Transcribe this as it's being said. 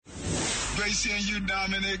great seeing you,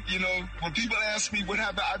 Dominic. You know, when people ask me what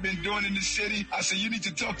have I've been doing in the city, I say, you need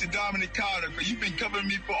to talk to Dominic Carter, because you've been covering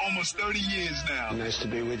me for almost 30 years now. Nice to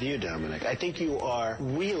be with you, Dominic. I think you are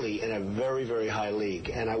really in a very, very high league.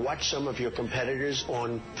 And I watch some of your competitors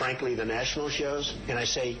on, frankly, the national shows, and I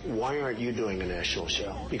say, why aren't you doing a national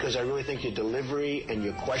show? Because I really think your delivery and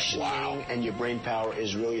your questioning and your brain power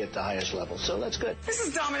is really at the highest level. So that's good. This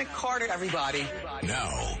is Dominic Carter, everybody. Now,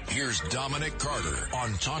 here's Dominic Carter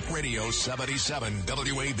on Talk Radio 77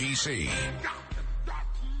 WABC.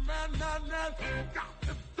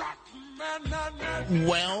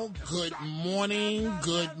 Well, good morning,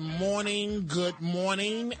 good morning, good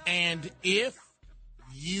morning. And if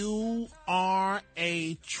you are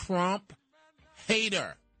a Trump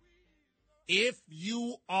hater, you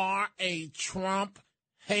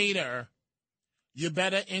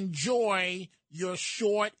better enjoy your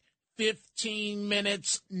short 15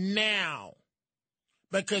 minutes now,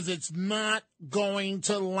 because it's not going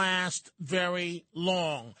to last very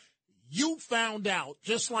long. You found out,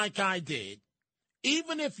 just like I did,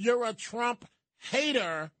 even if you're a Trump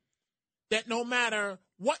hater, that no matter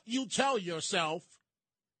what you tell yourself,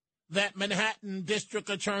 that Manhattan District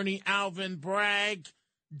Attorney Alvin Bragg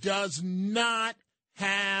does not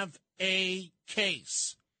have a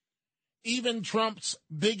case. Even Trump's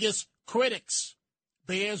biggest critics,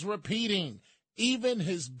 bears repeating, even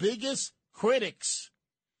his biggest critics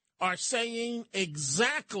are saying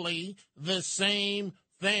exactly the same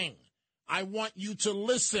thing. I want you to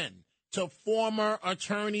listen to former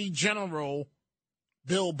Attorney General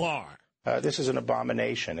Bill Barr. This is an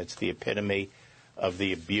abomination. It's the epitome of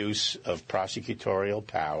the abuse of prosecutorial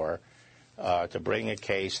power to bring a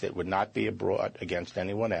case that would not be brought against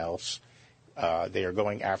anyone else. They are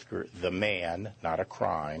going after the man, not a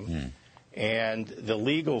crime. And the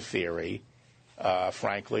legal theory,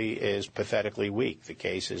 frankly, is pathetically weak. The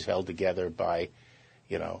case is held together by,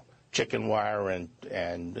 chicken wire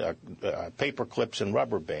and paper clips and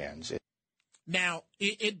rubber bands. Now,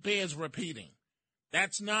 it bears repeating.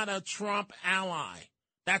 That's not a Trump ally.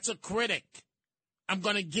 That's a critic. I'm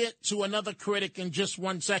going to get to another critic in just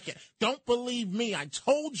 1 second. Don't believe me. I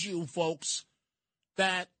told you, folks,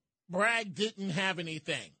 that Bragg didn't have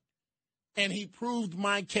anything. And he proved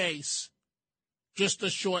my case just a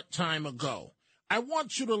short time ago. I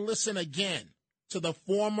want you to listen again to the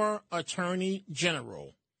former Attorney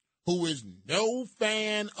General, who is no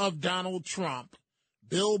fan of Donald Trump,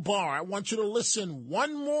 Bill Barr. I want you to listen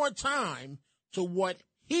one more time to what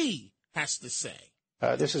he has to say.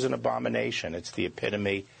 This is an abomination. It's the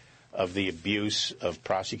epitome of the abuse of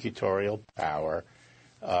prosecutorial power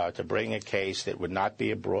to bring a case that would not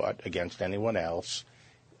be brought against anyone else.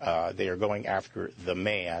 They are going after the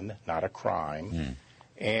man, not a crime.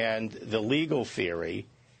 And the legal theory,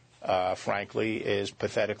 frankly, is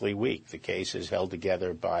pathetically weak. The case is held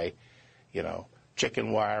together by,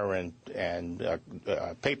 chicken wire and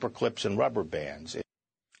paper clips and rubber bands.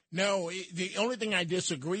 No, the only thing I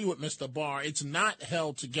disagree with, Mr. Barr, it's not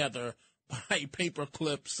held together by paper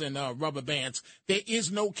clips and rubber bands. There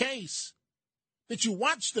is no case. Did you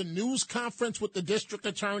watch the news conference with the district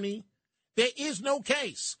attorney? There is no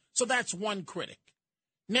case. So that's one critic.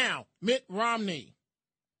 Now, Mitt Romney,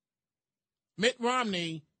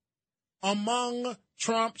 among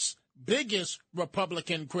Trump's biggest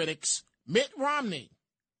Republican critics, Mitt Romney,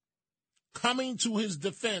 coming to his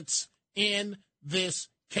defense in this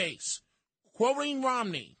case. Quoting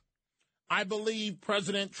Romney, I believe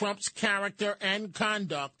President Trump's character and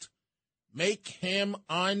conduct make him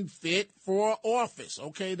unfit for office.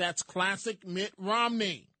 Okay, that's classic Mitt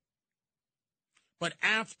Romney. But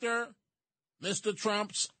after Mr.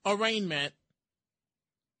 Trump's arraignment,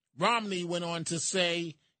 Romney went on to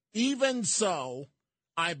say, even so,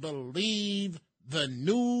 I believe the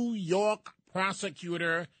New York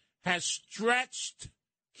prosecutor has stretched,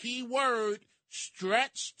 keyword,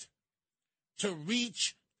 stretched, to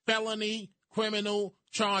reach felony criminal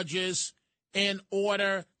charges in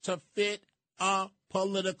order to fit a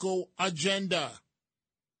political agenda.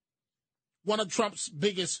 One of Trump's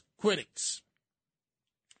biggest critics.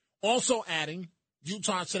 Also adding,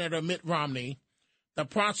 Utah Senator Mitt Romney, the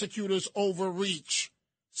prosecutor's overreach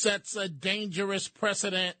sets a dangerous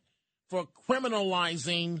precedent for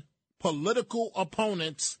criminalizing political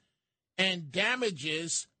opponents and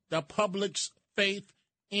damages the public's faith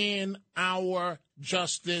in our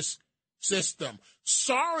justice system.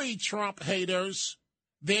 Sorry, Trump haters,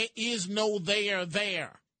 there is no there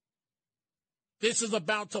there. This is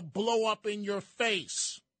about to blow up in your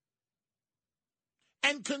face.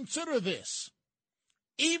 And consider this.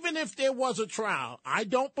 Even if there was a trial, I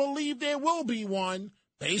don't believe there will be one,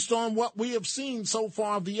 based on what we have seen so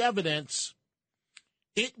far of the evidence,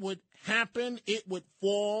 it would happen, it would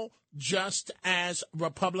fall just as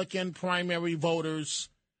Republican primary voters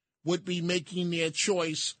would be making their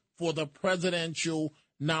choice for the presidential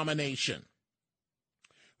nomination.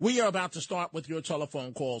 We are about to start with your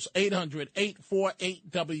telephone calls.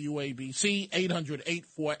 800-848-WABC,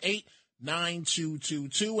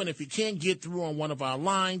 800-848-9222. And if you can't get through on one of our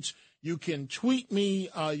lines, you can tweet me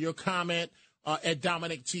your comment at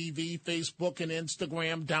Dominic TV, Facebook and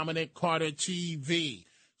Instagram, Dominic Carter TV.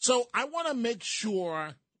 So I want to make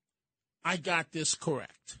sure I got this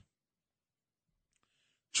correct.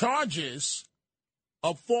 Charges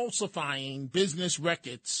of falsifying business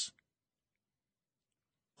records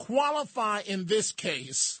qualify in this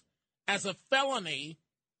case as a felony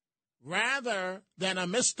rather than a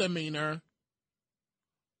misdemeanor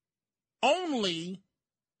only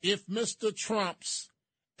if Mr. Trump's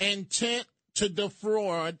intent to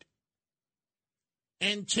defraud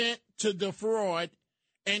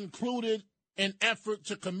included an effort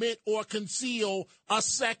to commit or conceal a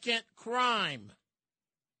second crime.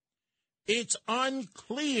 It's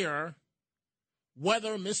unclear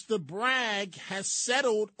whether Mr. Bragg has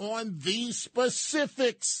settled on the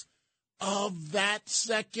specifics of that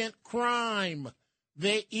second crime.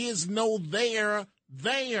 There is no there.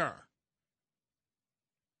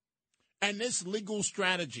 And this legal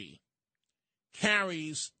strategy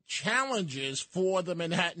carries challenges for the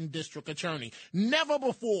Manhattan District Attorney. Never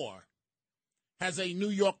before has a New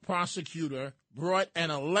York prosecutor brought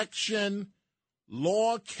an election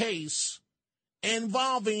law case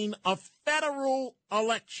involving a federal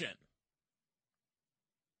election.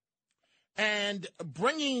 And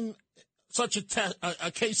bringing such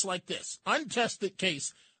a case like this, untested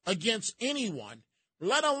case, against anyone,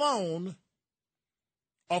 let alone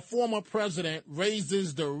a former president,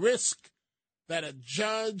 raises the risk that a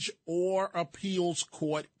judge or appeals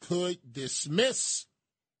court could dismiss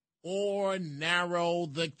or narrow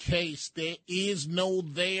the case. There is no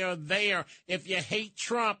there. If you hate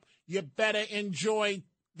Trump, you better enjoy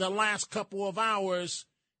the last couple of hours.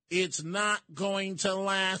 It's not going to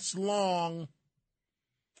last long.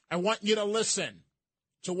 I want you to listen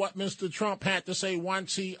to what Mr. Trump had to say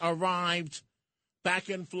once he arrived back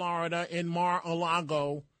in Florida in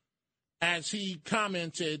Mar-a-Lago, as he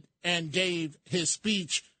commented and gave his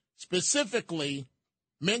speech specifically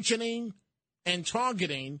mentioning and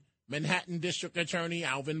targeting Manhattan District Attorney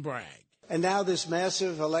Alvin Bragg. And now this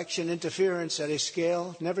massive election interference at a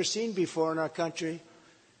scale never seen before in our country,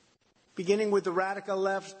 beginning with the radical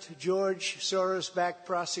left, George Soros-backed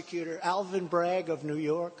prosecutor Alvin Bragg of New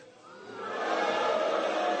York,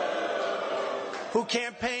 who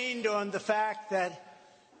campaigned on the fact that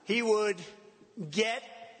he would get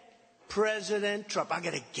President Trump. I'm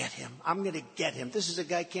going to get him. This is a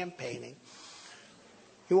guy campaigning.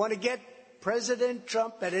 He wanted to get President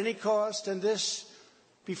Trump at any cost, and this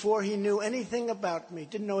before he knew anything about me,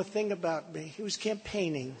 didn't know a thing about me. He was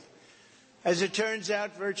campaigning. As it turns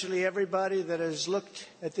out, virtually everybody that has looked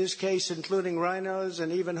at this case, including rhinos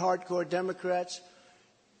and even hardcore Democrats,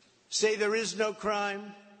 say there is no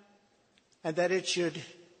crime and that it should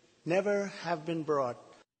never have been brought.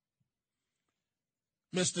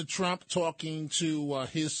 Mr. Trump talking to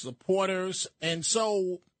his supporters. And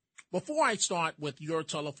so before I start with your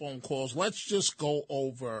telephone calls, let's just go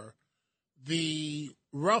over the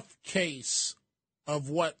rough case of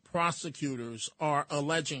what prosecutors are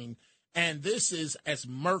alleging. And this is as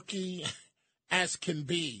murky as can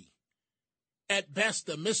be. At best,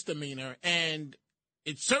 a misdemeanor. And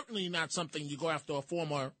it's certainly not something you go after a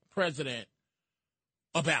former president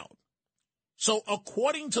about. So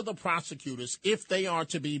according to the prosecutors, if they are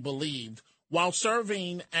to be believed, while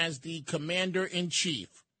serving as the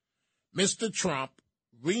commander-in-chief, Mr. Trump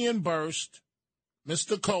reimbursed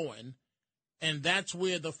Mr. Cohen, and that's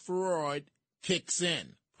where the fraud kicks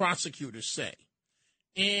in, prosecutors say.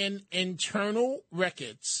 In internal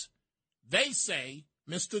records, they say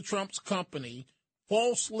Mr. Trump's company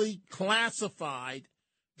falsely classified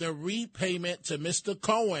the repayment to Mr.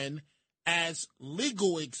 Cohen as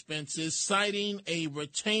legal expenses, citing a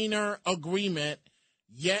retainer agreement,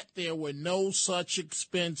 yet there were no such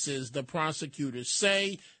expenses, the prosecutors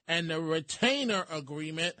say, and the retainer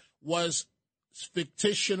agreement was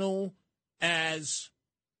fictional as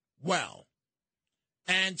well.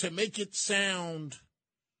 And to make it sound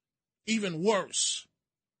even worse,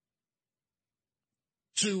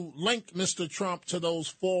 to link Mr. Trump to those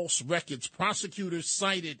false records, prosecutors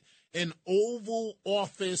cited an Oval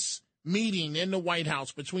Office meeting in the White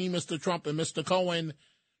House between Mr. Trump and Mr. Cohen,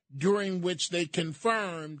 during which they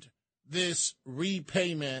confirmed this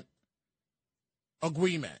repayment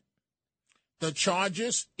agreement. The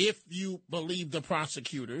charges, if you believe the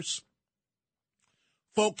prosecutors,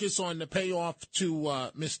 focus on the payoff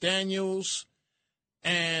to Ms. Daniels,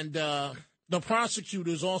 and the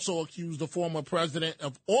prosecutors also accused the former president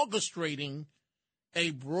of orchestrating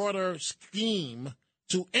a broader scheme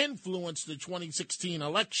to influence the 2016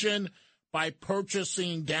 election by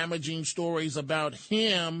purchasing damaging stories about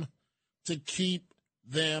him to keep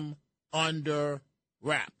them under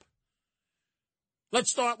wrap. Let's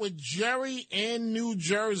start with Jerry in New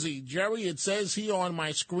Jersey. Jerry, it says here on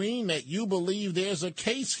my screen that you believe there's a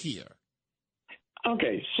case here.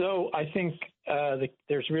 Okay, so I think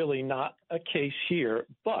there's really not a case here,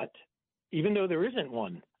 but even though there isn't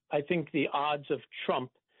one, I think the odds of Trump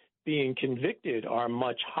being convicted are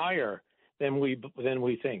much higher than we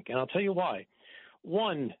think, and I'll tell you why.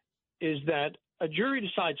 One is that a jury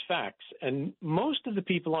decides facts, and most of the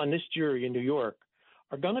people on this jury in New York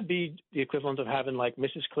are going to be the equivalent of having like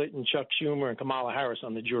Mrs. Clinton, Chuck Schumer, and Kamala Harris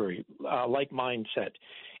on the jury, like mindset.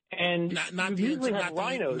 And not the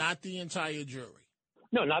entire jury.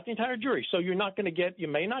 No, not the entire jury. So you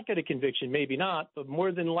may not get a conviction, maybe not, but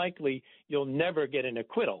more than likely you'll never get an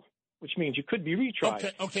acquittal, which means you could be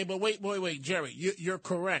retried. Okay, but wait, Jerry, you're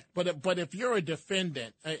correct. But if you're a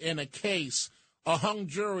defendant in a case, a hung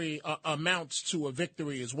jury amounts to a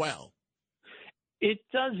victory as well. It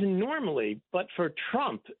does normally, but for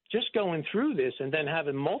Trump, just going through this and then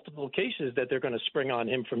having multiple cases that they're going to spring on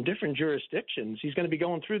him from different jurisdictions, he's going to be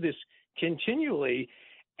going through this continually,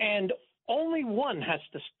 and only one has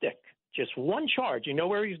to stick. Just one charge. You know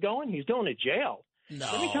where he's going? He's going to jail. No.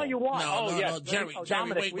 Let me tell you why. No, Jerry,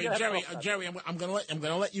 Dominic, Jerry, I'm going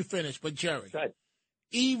to let you finish, but Jerry. Go ahead.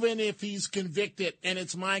 Even if he's convicted, and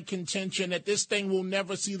it's my contention that this thing will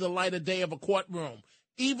never see the light of day of a courtroom,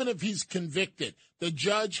 even if he's convicted, the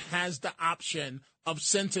judge has the option of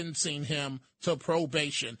sentencing him to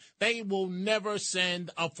probation. They will never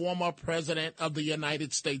send a former president of the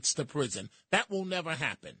United States to prison. That will never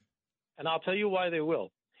happen. And I'll tell you why they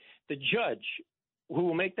will. The judge who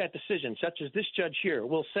will make that decision, such as this judge here,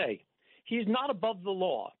 will say, he's not above the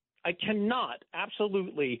law. I cannot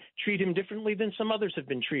absolutely treat him differently than some others have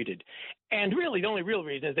been treated. And really, the only real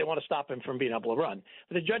reason is they want to stop him from being able to run.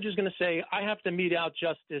 But the judge is going to say, I have to mete out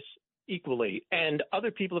justice equally. And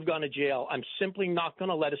other people have gone to jail. I'm simply not going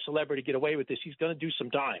to let a celebrity get away with this. He's going to do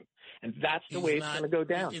some time. And that's the way it's going to go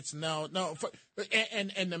down. It's no.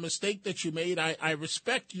 And the mistake that you made, I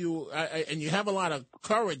respect you, and you have a lot of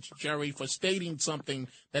courage, Jerry, for stating something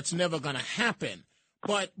that's never going to happen.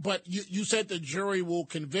 But you said the jury will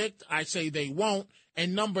convict. I say they won't.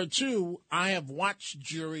 And number two, I have watched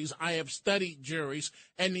juries. I have studied juries.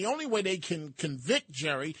 And the only way they can convict,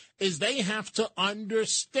 Jerry, is they have to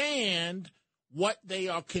understand what they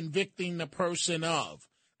are convicting the person of.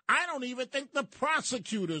 I don't even think the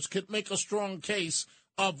prosecutors could make a strong case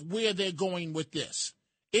of where they're going with this.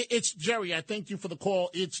 It's Jerry, I thank you for the call.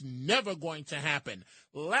 It's never going to happen.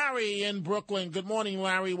 Larry in Brooklyn. Good morning,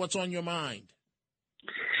 Larry. What's on your mind?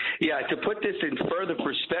 Yeah, to put this in further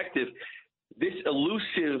perspective, this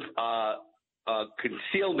elusive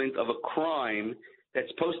concealment of a crime that's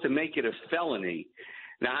supposed to make it a felony.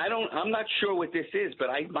 Now, I'm not sure what this is, but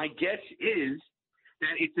my guess is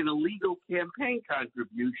that it's an illegal campaign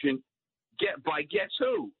contribution by guess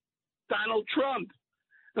who? Donald Trump.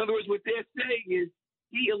 In other words, what they're saying is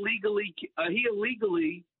he illegally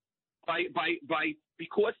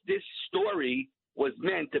because this story was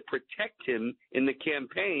meant to protect him in the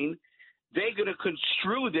campaign, they're going to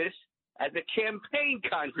construe this as a campaign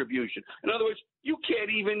contribution. In other words, you can't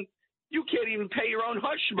even pay your own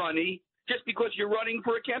hush money just because you're running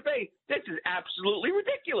for a campaign. This is absolutely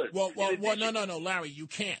ridiculous. Well, no, Larry, you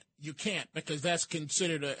can't because that's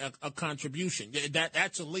considered a contribution.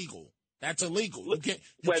 That's illegal. That's illegal.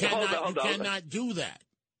 You cannot do that.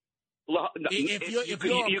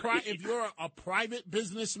 If you're a private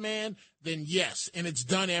businessman, then yes, and it's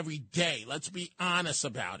done every day. Let's be honest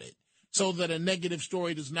about it, so that a negative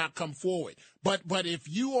story does not come forward. But if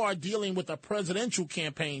you are dealing with a presidential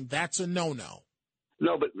campaign, that's a no-no.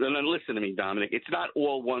 No, but listen to me, Dominic. It's not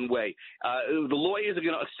all one way. The lawyers are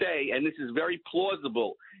going to say, and this is very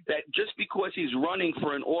plausible, that just because he's running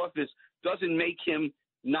for an office doesn't make him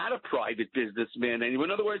not a private businessman anymore.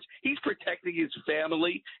 In other words, he's protecting his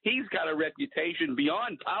family. He's got a reputation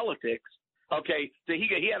beyond politics. Okay, so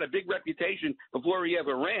he had a big reputation before he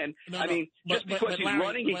ever ran. Just because he's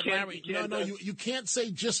running, he can't. You can't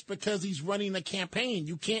say just because he's running a campaign.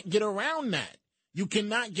 You can't get around that. You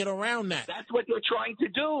cannot get around that. That's what they're trying to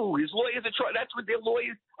do. His lawyers are trying. That's what their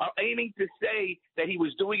lawyers are aiming to say, that he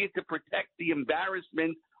was doing it to protect the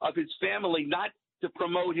embarrassment of his family, not to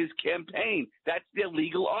promote his campaign. That's their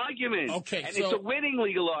legal argument. Okay, and so, it's a winning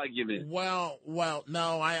legal argument. Well,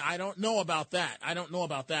 no, I don't know about that. I don't know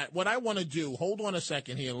about that. What I want to do, hold on a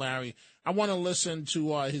second here, Larry. I want to listen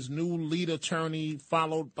to his new lead attorney,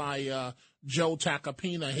 followed by Joe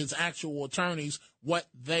Tacopina, his actual attorneys, what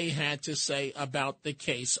they had to say about the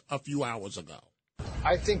case a few hours ago.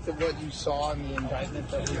 I think that what you saw in the indictment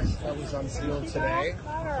that was unsealed today,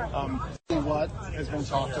 what has been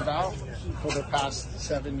talked about for the past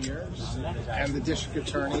 7 years, and the district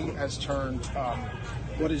attorney has turned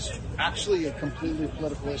what is actually a completely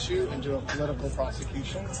political issue into a political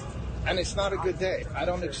prosecution, and it's not a good day. I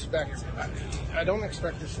don't expect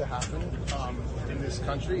this to happen in this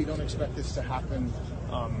country. You don't expect this to happen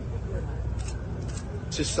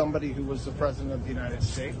to somebody who was the president of the United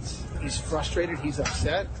States. He's frustrated, he's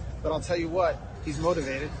upset, but I'll tell you what, he's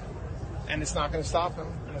motivated, and it's not going to stop him,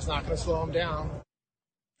 and it's not going to slow him down.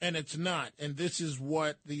 And it's not. And this is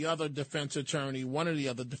what the other defense attorney, one of the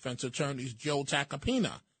other defense attorneys, Joe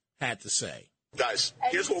Tacopina, had to say. Guys,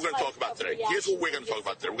 here's what we're going to talk about today. We're going to talk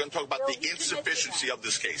about the insufficiency of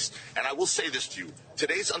this case. And I will say this to you.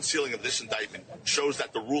 Today's unsealing of this indictment shows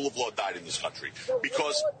that the rule of law died in this country.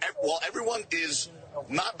 Because while everyone is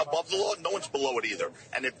not above the law, no one's below it either.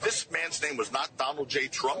 And if this man's name was not Donald J.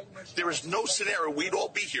 Trump, there is no scenario we'd all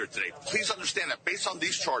be here today. Please understand that based on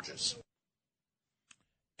these charges.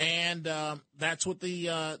 And that's what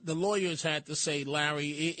the lawyers had to say, Larry.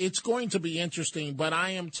 It's going to be interesting, but I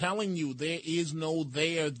am telling you, there is no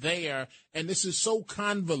there, and this is so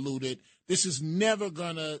convoluted. This is never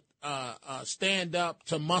going to stand up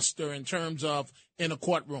to muster in terms of in a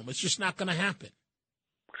courtroom. It's just not going to happen.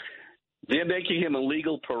 They're making him a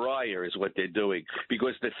legal pariah is what they're doing,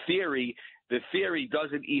 because the theory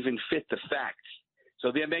doesn't even fit the facts.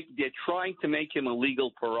 So they're trying to make him a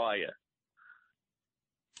legal pariah.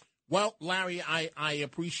 Well, Larry, I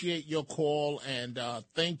appreciate your call, and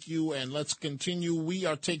thank you, and let's continue. We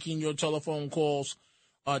are taking your telephone calls.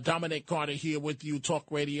 Dominic Carter here with you, Talk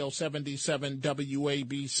Radio 77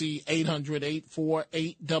 WABC,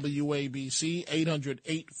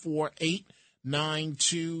 800-848-WABC,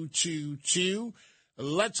 800-848-9222.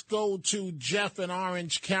 Let's go to Jeff in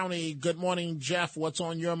Orange County. Good morning, Jeff. What's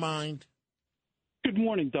on your mind? Good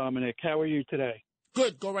morning, Dominic. How are you today?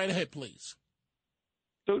 Good. Go right ahead, please.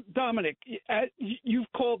 So, Dominic, you've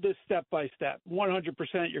called this step by step.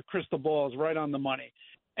 100% your crystal ball is right on the money.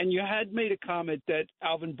 And you had made a comment that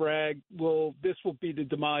Alvin Bragg this will be the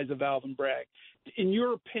demise of Alvin Bragg. In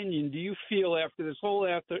your opinion, do you feel after this whole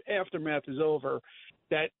aftermath is over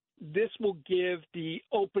that this will give the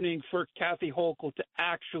opening for Kathy Hochul to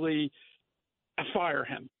actually fire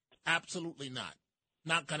him? Absolutely not.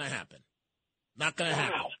 Not going to happen. Not going to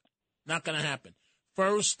happen. Not going to happen.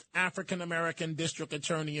 First African-American district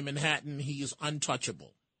attorney in Manhattan, he is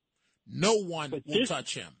untouchable. No one will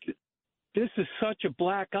touch him. This is such a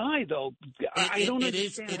black eye, though. I don't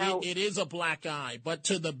understand how... It is a black eye, but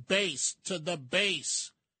to the base,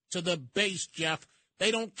 Jeff, they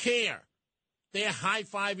don't care. They're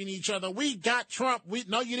high-fiving each other. We got Trump.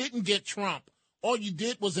 No, you didn't get Trump. All you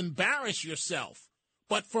did was embarrass yourself.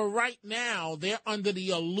 But for right now, they're under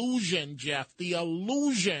the illusion, Jeff,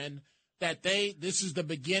 that this is the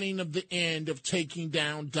beginning of the end of taking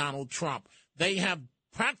down Donald Trump. They have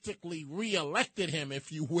practically reelected him,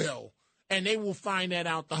 if you will, and they will find that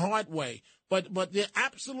out the hard way. But they're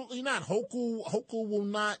absolutely not. Hochul will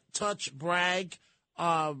not touch Bragg.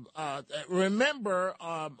 Remember,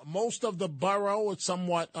 most of the borough is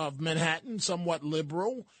somewhat of Manhattan, somewhat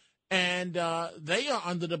liberal, and they are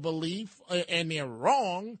under the belief, and they're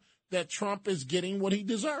wrong, that Trump is getting what he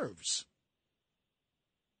deserves.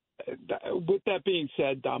 With that being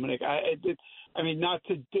said, Dominic, I mean, not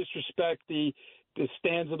to disrespect the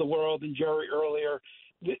Stans of the world and jury earlier,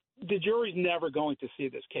 the jury's never going to see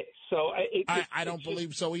this case. So I don't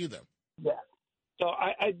believe so either. Yeah. So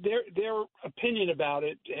their opinion about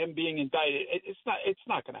it, him being indicted, it's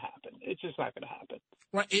not going to happen. It's just not going to happen.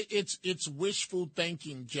 Right. It's wishful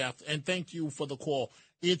thinking, Jeff, and thank you for the call.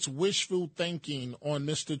 It's wishful thinking on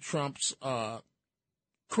Mr. Trump's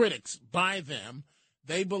critics by them.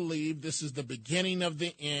 They believe this is the beginning of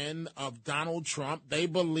the end of Donald Trump. They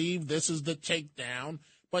believe this is the takedown,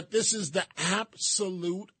 but this is the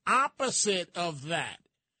absolute opposite of that.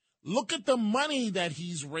 Look at the money that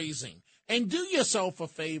he's raising. And do yourself a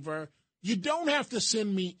favor. You don't have to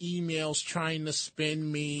send me emails trying to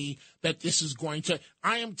spin me that this is going to.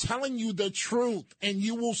 I am telling you the truth, and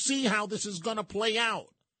you will see how this is going to play out.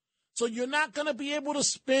 So you're not going to be able to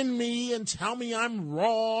spin me and tell me I'm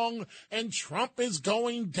wrong and Trump is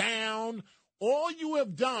going down. All you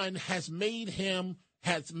have done has made him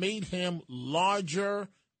has made him larger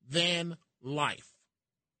than life.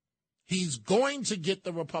 He's going to get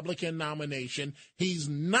the Republican nomination. He's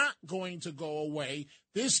not going to go away.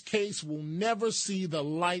 This case will never see the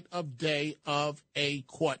light of day of a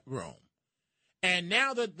courtroom. And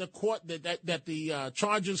now that the court that the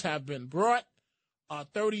charges have been brought,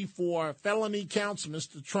 34 felony counts,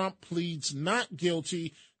 Mr. Trump pleads not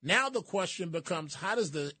guilty. Now the question becomes, how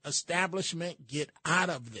does the establishment get out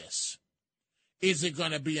of this? Is it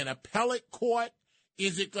going to be an appellate court?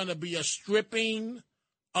 Is it going to be a stripping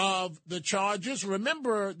of the charges?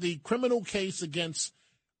 Remember the criminal case against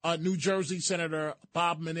New Jersey Senator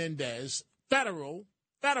Bob Menendez, federal,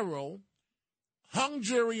 hung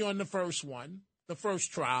jury on the first one, the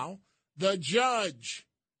first trial. The judge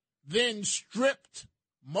then stripped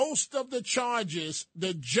most of the charges.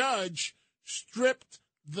 The judge stripped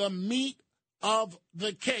the meat of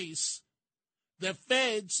the case. The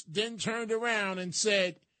feds then turned around and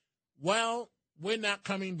said, well, we're not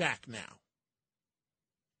coming back now.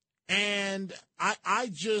 And I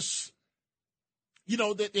just,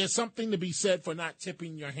 that there's something to be said for not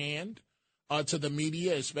tipping your hand to the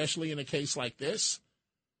media, especially in a case like this.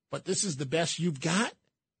 But this is the best you've got.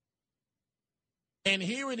 And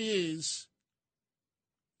here it is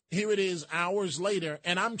hours later,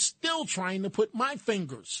 and I'm still trying to put my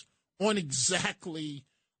fingers on exactly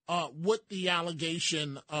what the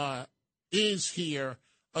allegation is here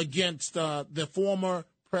against the former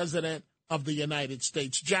president of the United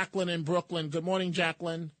States. Jacqueline in Brooklyn. Good morning,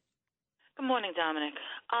 Jacqueline. Good morning, Dominic.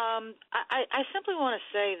 I simply want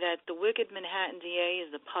to say that the wicked Manhattan DA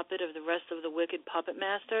is the puppet of the rest of the wicked puppet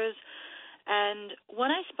masters. And when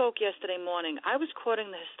I spoke yesterday morning, I was quoting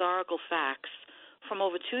the historical facts from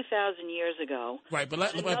over 2,000 years ago. Right, but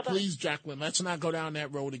please, Jacqueline, let's not go down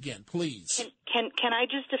that road again, please. Can I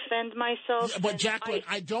just defend myself? Yeah, but Jacqueline,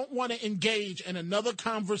 I don't want to engage in another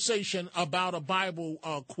conversation about a Bible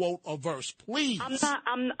quote or verse. Please.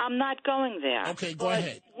 I'm not going there. Okay, go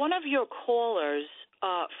ahead. One of your callers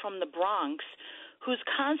from the Bronx, who's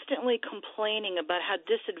constantly complaining about how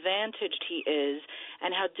disadvantaged he is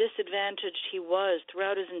and how disadvantaged he was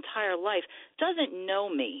throughout his entire life, doesn't know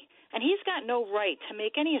me. And he's got no right to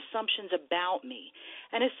make any assumptions about me.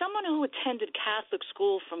 And as someone who attended Catholic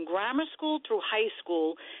school from grammar school through high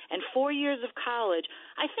school and 4 years of college,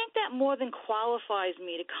 I think that more than qualifies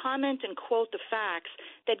me to comment and quote the facts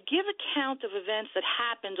that give account of events that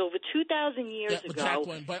happened over 2,000 years ago.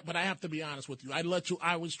 Jacqueline, but I have to be honest with you.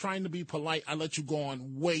 I was trying to be polite. I let you go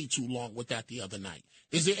on way too long with that the other night.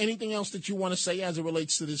 Is there anything else that you want to say as it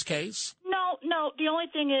relates to this case? No. The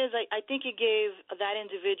only thing is I think you gave that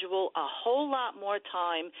individual a whole lot more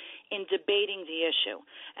time in debating the issue,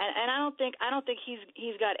 and I don't think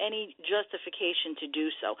he's got any justification to do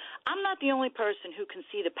so. I'm not the only person who can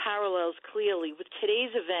see the parallels clearly with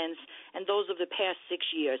today's events and those of the past 6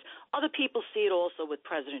 years. Other people see it also with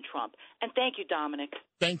President Trump. And thank you, Dominic.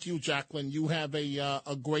 Thank you, Jacqueline. You have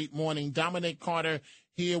a great morning. Dominic Carter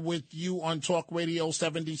here with you on Talk Radio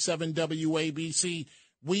 77 WABC.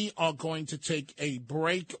 We are going to take a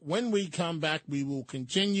break. When we come back, we will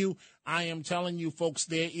continue. I am telling you, folks,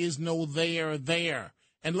 there is no there.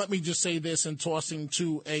 And let me just say this in tossing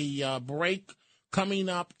to a break. Coming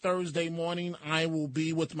up Thursday morning, I will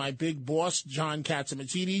be with my big boss, John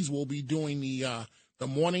Katsimatidis. We'll be doing the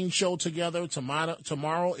morning show together.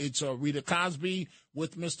 Tomorrow it's Rita Cosby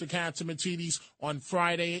with Mr. Katsimatidis. On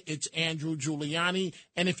Friday, it's Andrew Giuliani.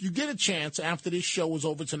 And if you get a chance after this show is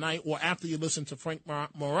over tonight or after you listen to Frank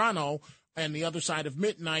Morano and The Other Side of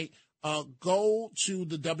Midnight, go to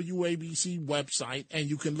the WABC website and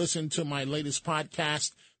you can listen to my latest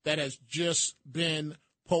podcast that has just been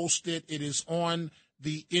posted. It is on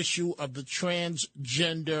the issue of the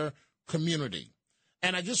transgender community.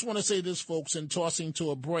 And I just want to say this, folks, in tossing to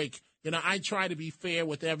a break, I try to be fair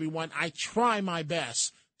with everyone. I try my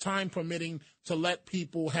best, time permitting, to let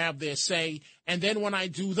people have their say. And then when I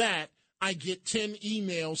do that, I get 10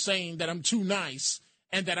 emails saying that I'm too nice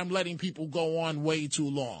and that I'm letting people go on way too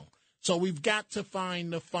long. So we've got to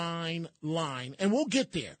find the fine line, and we'll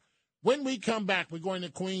get there. When we come back, we're going to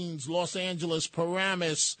Queens, Los Angeles,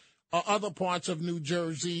 Paramus, other parts of New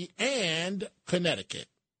Jersey, and Connecticut.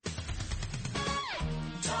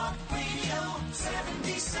 Talk Radio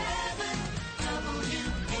 77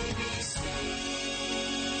 WABC.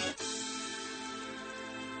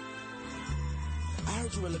 I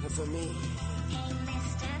heard you were looking for me. Hey,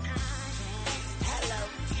 Mr. Carter. Hello.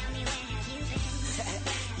 Tell me where have you been?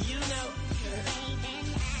 You know. They've been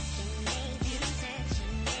asking, they've been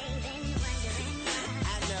searching, they've been wondering why.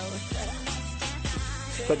 I know. Mr.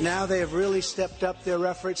 Carter. But now they have really stepped up their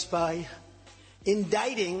efforts by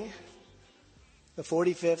indicting the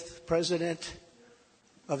 45th President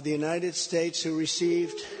of the United States who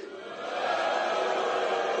received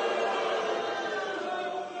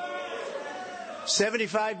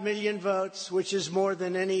 75 million votes, which is more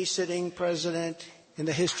than any sitting president in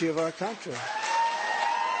the history of our country.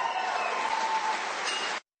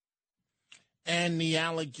 And the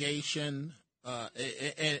allegation,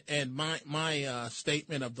 and my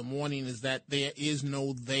statement of the morning is that there is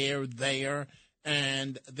no there,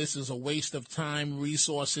 and this is a waste of time,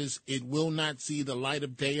 resources. It will not see the light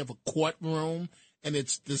of day of a courtroom, and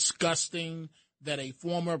it's disgusting that a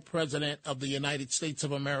former president of the United States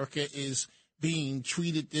of America is being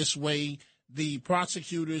treated this way. The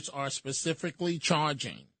prosecutors are specifically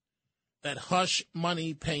charging that hush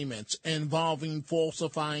money payments involving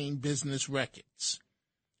falsifying business records,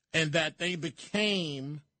 and that they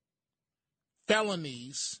became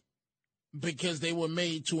felonies because they were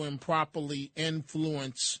made to improperly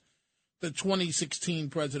influence the 2016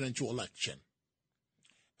 presidential election.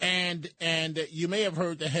 And you may have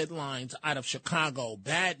heard the headlines out of Chicago.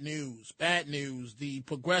 Bad news. The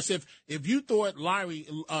progressive. If you thought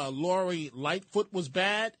Lori Lightfoot was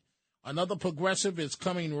bad, another progressive is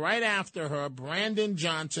coming right after her, Brandon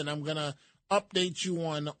Johnson. I'm going to update you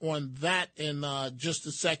on that in just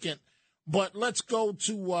a second. But let's go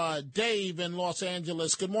to Dave in Los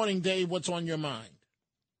Angeles. Good morning, Dave. What's on your mind?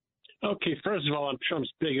 Okay, first of all, I'm Trump's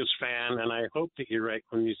biggest fan, and I hope that you're right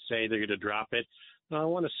when you say they're going to drop it. Now, I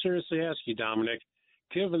want to seriously ask you, Dominic,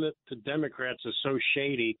 given that the Democrats are so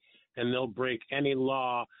shady and they'll break any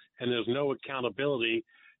law and there's no accountability,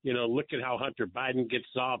 look at how Hunter Biden gets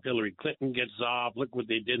off, Hillary Clinton gets off, look what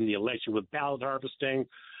they did in the election with ballot harvesting.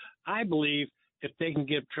 I believe if they can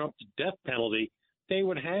give Trump the death penalty, they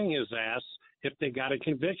would hang his ass if they got a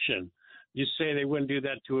conviction. You say they wouldn't do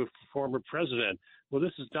that to a former president. Well,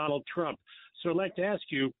 this is Donald Trump. So I'd like to ask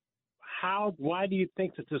you, why do you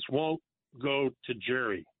think that this won't go to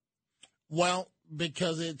jury? Well,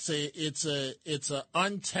 because it's a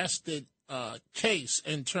untested case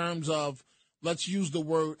in terms of, let's use the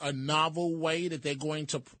word, a novel way that they're going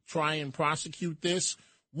to try and prosecute this.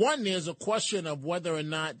 One, there's a question of whether or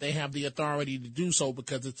not they have the authority to do so,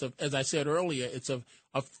 because it's as I said earlier, it's a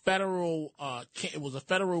federal it was a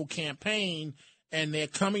federal campaign, and they're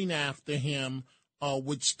coming after him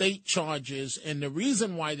with state charges. And the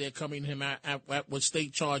reason why they're coming him with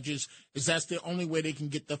state charges is that's the only way they can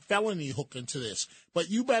get the felony hook into this. But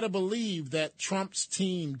you better believe that Trump's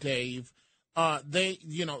team, Dave, they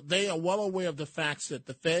are well aware of the facts that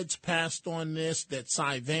the feds passed on this, that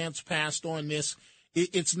Cy Vance passed on this.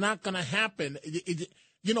 It's not going to happen.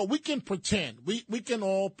 We can pretend. We can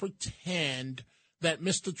all pretend that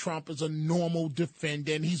Mr. Trump is a normal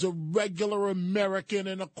defendant. He's a regular American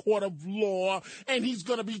in a court of law, and he's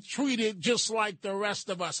going to be treated just like the rest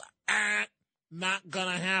of us. Not going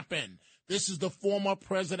to happen. This is the former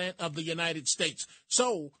president of the United States.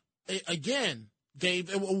 So, again,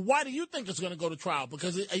 Dave, why do you think it's going to go to trial?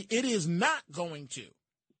 Because it is not going to.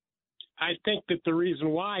 I think that the reason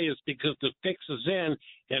why is because the fix is in,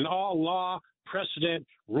 and all law, precedent,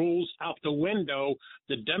 rules out the window.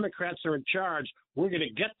 The Democrats are in charge. We're going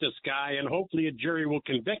to get this guy, and hopefully a jury will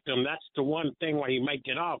convict him. That's the one thing why he might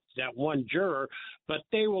get off, that one juror. But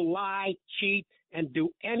they will lie, cheat, and do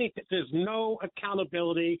anything. There's no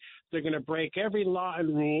accountability. They're going to break every law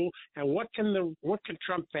and rule. And what can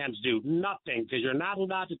Trump fans do? Nothing, because you're not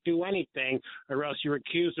allowed to do anything, or else you're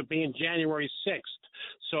accused of being January 6th.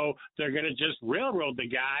 So they're going to just railroad the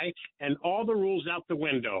guy, and all the rules out the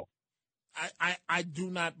window. I do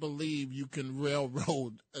not believe you can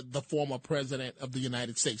railroad the former president of the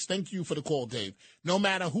United States. Thank you for the call, Dave. No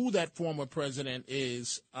matter who that former president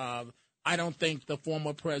is, I don't think the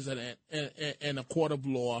former president in a court of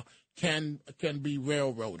law can be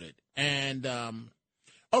railroaded. And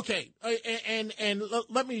okay, and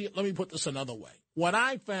let me put this another way. What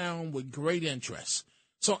I found with great interest.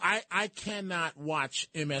 So I cannot watch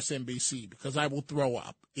MSNBC because I will throw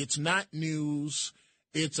up. It's not news.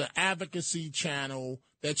 It's an advocacy channel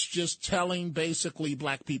that's just telling basically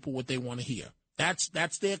black people what they want to hear.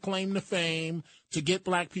 That's their claim to fame, to get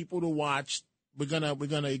black people to watch. We're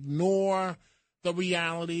gonna ignore the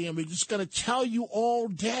reality, and we're just gonna tell you all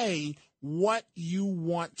day what you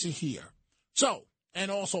want to hear. So,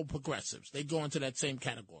 and also progressives, they go into that same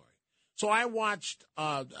category. So I watched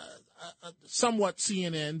somewhat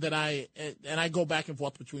CNN and I go back and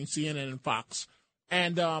forth between CNN and Fox,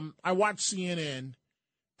 and I watched CNN.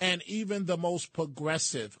 And even the most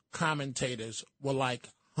progressive commentators were like,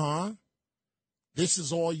 huh? This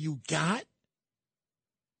is all you got?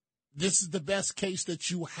 This is the best case that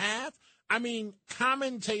you have? I mean,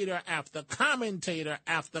 commentator after commentator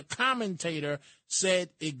after commentator said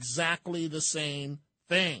exactly the same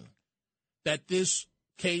thing, that this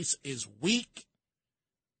case is weak.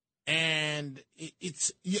 And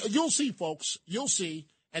you'll see, folks, you'll see.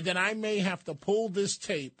 And then I may have to pull this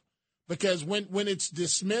tape because when it's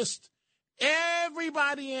dismissed,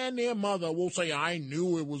 everybody and their mother will say, I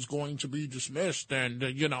knew it was going to be dismissed. And,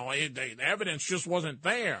 the evidence just wasn't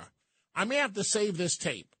there. I may have to save this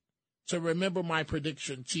tape to remember my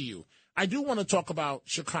prediction to you. I do want to talk about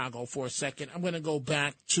Chicago for a second. I'm going to go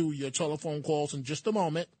back to your telephone calls in just a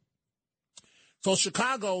moment. So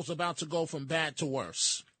Chicago's about to go from bad to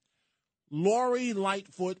worse. Lori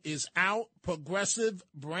Lightfoot is out. Progressive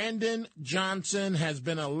Brandon Johnson has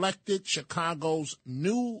been elected Chicago's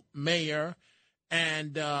new mayor,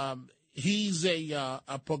 and he's a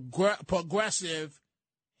progressive.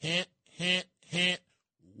 Hint, hint, hint.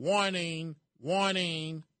 Warning,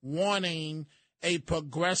 warning, warning. A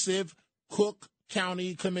progressive Cook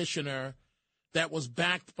County commissioner that was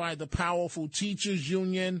backed by the powerful teachers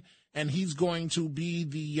union, and he's going to be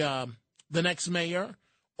the next mayor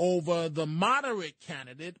over the moderate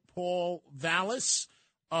candidate, Paul Vallis,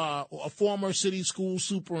 a former city school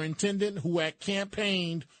superintendent who had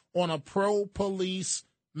campaigned on a pro-police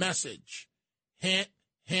message. Hint,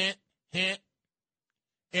 hint, hint.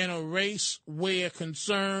 In a race where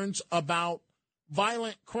concerns about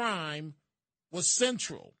violent crime was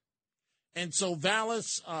central. And so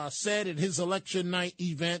Vallis said at his election night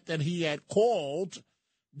event that he had called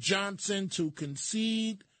Johnson to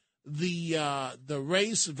concede the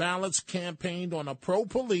race. Vallis campaigned on a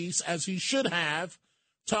pro-police, as he should have,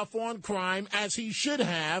 tough on crime, as he should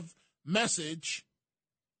have, message.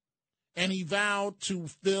 And he vowed to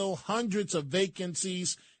fill hundreds of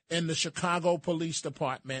vacancies in the Chicago Police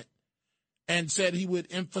Department and said he would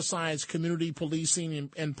emphasize community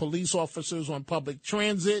policing and police officers on public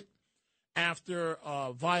transit after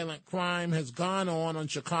violent crime has gone up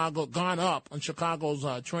on Chicago's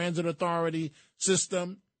transit authority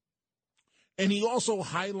system. And he also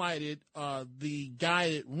highlighted the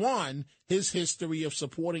guy that won, his history of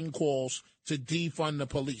supporting calls to defund the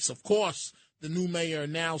police. Of course, the new mayor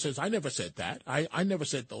now says, I never said that. I never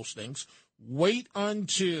said those things. Wait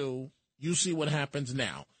until you see what happens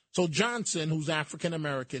now. So Johnson, who's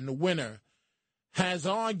African-American, the winner, has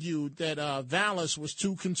argued that Vallis was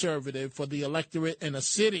too conservative for the electorate in a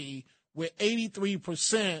city where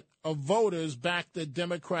 83% of voters backed the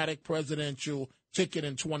Democratic presidential ticket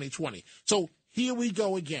in 2020. So here we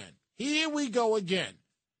go again. Here we go again.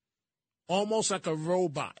 Almost like a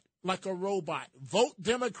robot. Vote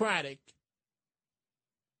Democratic.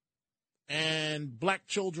 And black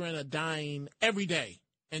children are dying every day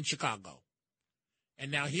in Chicago. And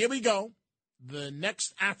now here we go. The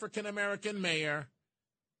next African-American mayor,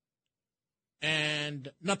 and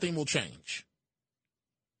nothing will change.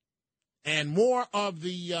 And more of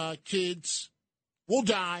the kids will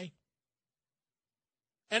die.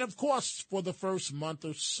 And, of course, for the first month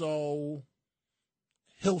or so,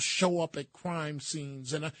 he'll show up at crime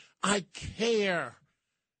scenes. And I care.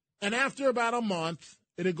 And after about a month,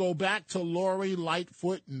 it'll go back to Lori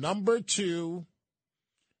Lightfoot, number 2.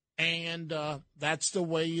 And that's the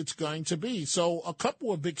way it's going to be. So a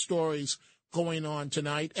couple of big stories going on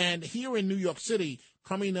tonight. And here in New York City,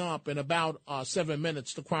 coming up in about 7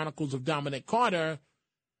 minutes, the Chronicles of Dominic Carter.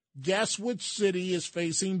 Guess which city is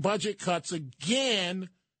facing budget cuts again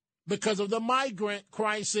because of the migrant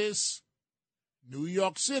crisis? New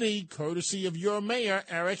York City, courtesy of your mayor,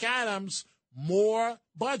 Eric Adams, more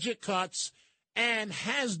budget cuts, and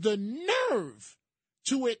has the nerve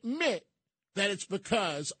to admit that it's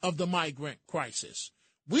because of the migrant crisis.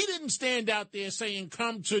 We didn't stand out there saying,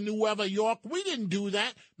 come to Nueva York. We didn't do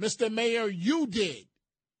that. Mr. Mayor, you did.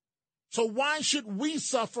 So why should we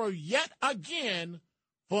suffer yet again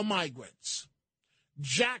for migrants?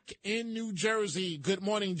 Jack in New Jersey. Good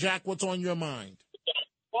morning, Jack. What's on your mind?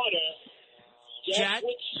 Jack?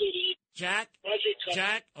 Jack?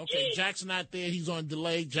 Okay, Jack's not there. He's on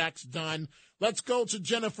delay. Jack's done. Let's go to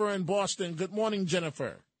Jennifer in Boston. Good morning,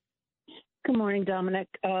 Jennifer. Good morning, Dominic.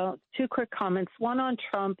 2 quick comments. One on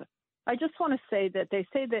Trump. I just want to say that they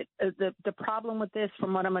say that the problem with this,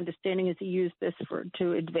 from what I'm understanding, is he used this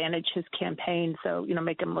to advantage his campaign, so,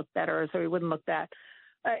 make him look better, so he wouldn't look bad.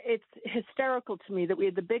 It's hysterical to me that we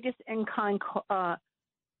had the biggest in-kind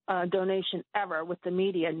donation ever with the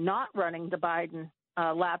media not running the Biden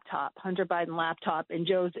laptop, Hunter Biden laptop, and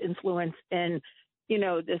Joe's influence in,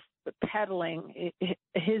 this peddling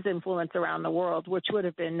his influence around the world, which would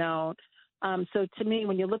have been known. So to me,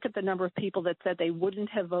 when you look at the number of people that said they wouldn't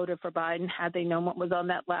have voted for Biden had they known what was on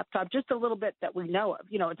that laptop, just a little bit that we know of,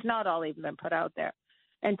 it's not all even been put out there.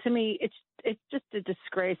 And to me, it's just a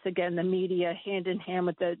disgrace. Again, the media hand in hand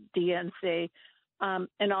with the DNC,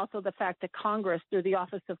 and also the fact that Congress, through the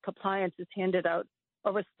Office of Compliance, has handed out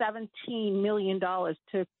over $17 million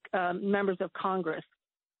to members of Congress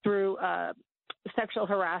through sexual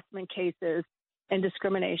harassment cases and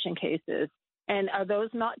discrimination cases. And are those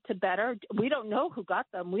not to better? We don't know who got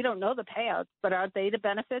them. We don't know the payouts, but are they to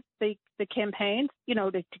benefit the campaigns,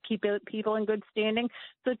 to keep people in good standing?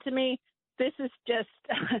 So to me, this is just,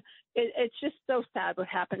 it's just so sad what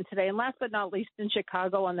happened today. And last but not least, in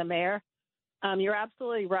Chicago on the mayor, you're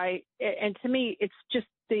absolutely right. And to me, it's just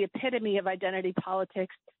the epitome of identity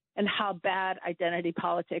politics and how bad identity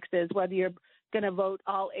politics is, whether you're going to vote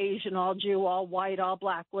all Asian, all Jew, all white, all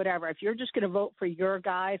black, whatever. If you're just going to vote for your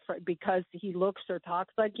guy because he looks or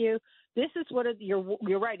talks like you, this is what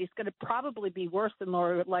you're right. He's going to probably be worse than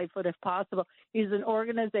Lori Lightfoot if possible. He's an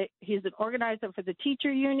organizer for the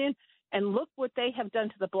teacher union, and look what they have done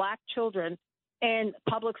to the black children in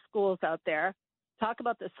public schools out there. Talk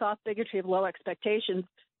about the soft bigotry of low expectations.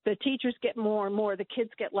 The teachers get more and more. The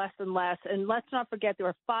kids get less and less. And let's not forget there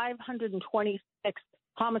were 526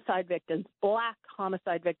 homicide victims, black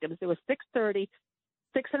homicide victims. There were 630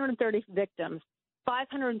 victims,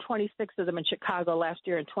 526 of them in Chicago last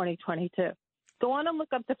year in 2022. Go on and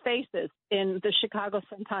look up the faces in the Chicago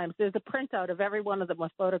Sun-Times. There's a printout of every one of them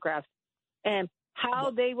with photographs. And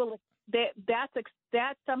how they will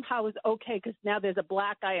that somehow is okay because now there's a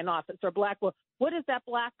black guy in office or black woman. What has that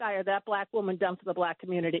black guy or that black woman done for the black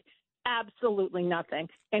community? Absolutely nothing.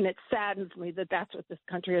 And it saddens me that that's what this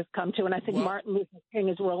country has come to. And I think Martin Luther King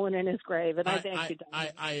is rolling in his grave. And I thank you,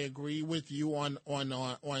 Dominic. I agree with you on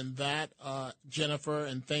that, Jennifer,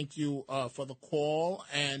 and thank you for the call.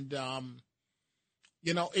 And,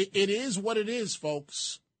 it is what it is,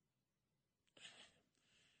 folks.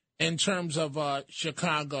 In terms of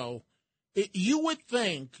Chicago, you would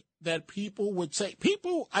think that people would say,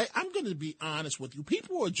 I'm going to be honest with you,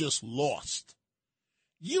 people are just lost.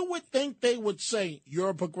 You would think they would say, you're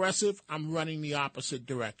a progressive, I'm running the opposite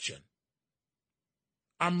direction.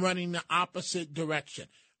 I'm running the opposite direction.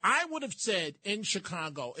 I would have said in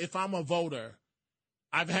Chicago, if I'm a voter,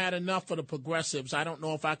 I've had enough of the progressives. I don't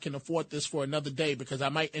know if I can afford this for another day because I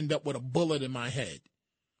might end up with a bullet in my head.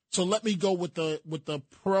 So let me go with the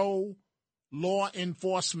pro law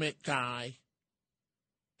enforcement guy,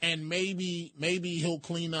 and maybe he'll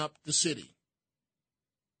clean up the city.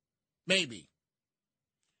 Maybe.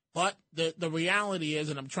 But the reality is,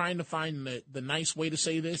 and I'm trying to find the nice way to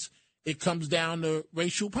say this, it comes down to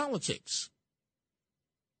racial politics.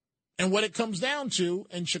 And what it comes down to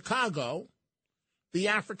in Chicago, the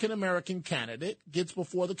African-American candidate gets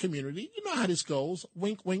before the community. You know how this goes.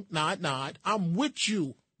 Wink, wink, nod, nod. I'm with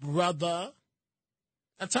you, brother.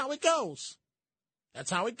 That's how it goes.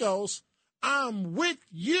 That's how it goes. I'm with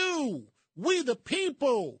you. We the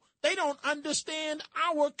people. They don't understand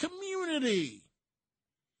our community.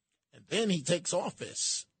 And then he takes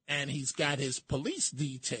office, and he's got his police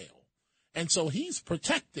detail. And so he's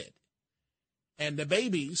protected. And the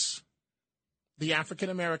babies, the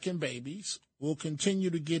African-American babies, will continue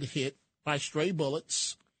to get hit by stray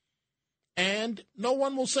bullets, and no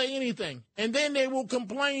one will say anything. And then they will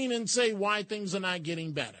complain and say why things are not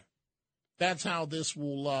getting better. That's how this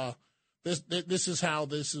will this is how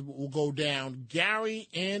this will go down. Gary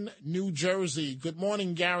in New Jersey. Good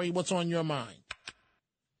morning, Gary. What's on your mind?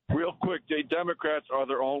 Real quick, the Democrats are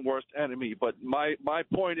their own worst enemy. But my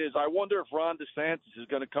point is, I wonder if Ron DeSantis is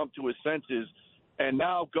going to come to his senses and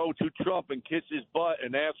now go to Trump and kiss his butt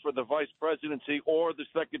and ask for the vice presidency or the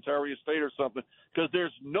Secretary of State or something, because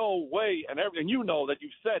there's no way, and you know that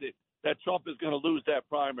you've said it, that Trump is going to lose that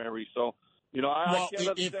primary. So, I can't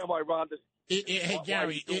understand why Ron DeSantis. Hey,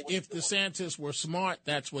 Gary, if DeSantis were smart,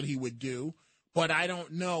 that's what he would do. But I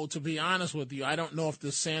don't know, to be honest with you, I don't know if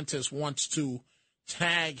DeSantis wants to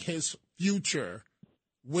tag his future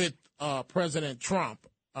with President Trump.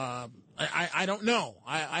 I don't know.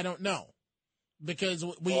 I don't know. Because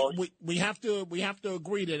we have to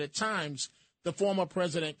agree that at times the former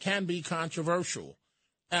president can be controversial.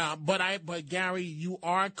 But Gary, you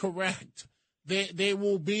are correct. There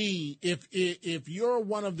will be, if you're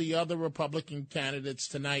one of the other Republican candidates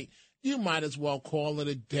tonight, you might as well call it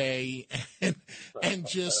a day and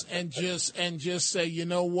just say, you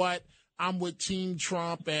know what? I'm with Team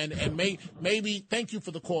Trump, and maybe thank you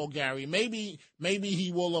for the call, Gary. Maybe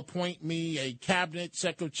he will appoint me a cabinet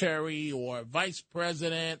secretary or vice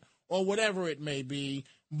president or whatever it may be.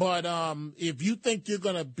 But if you think you're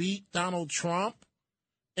going to beat Donald Trump,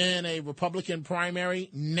 in a Republican primary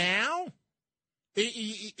now?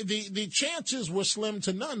 The chances were slim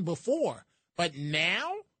to none before. But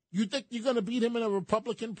now, you think you're going to beat him in a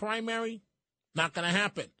Republican primary? Not going to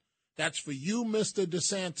happen. That's for you, Mr.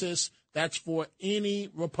 DeSantis. That's for any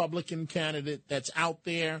Republican candidate that's out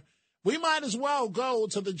there. We might as well go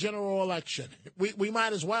to the general election. We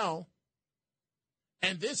might as well.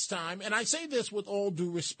 And this time, and I say this with all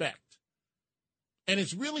due respect, and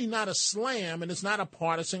it's really not a slam and it's not a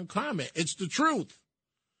partisan comment. It's the truth.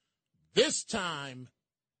 This time,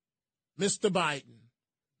 Mr. Biden,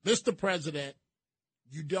 Mr. President,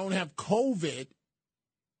 you don't have COVID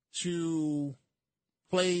to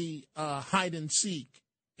play hide and seek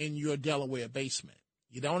in your Delaware basement.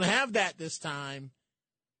 You don't have that this time.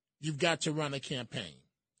 You've got to run a campaign.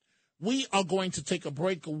 We are going to take a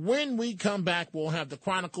break. When we come back, we'll have the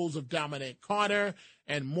Chronicles of Dominic Carter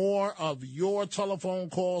and more of your telephone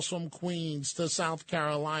calls from Queens to South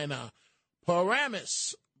Carolina,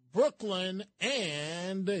 Paramus, Brooklyn,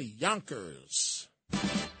 and Yonkers.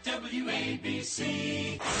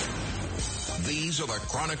 WABC. These are the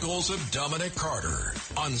Chronicles of Dominic Carter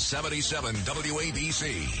on 77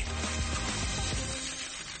 WABC.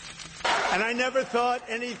 And I never thought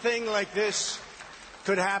anything like this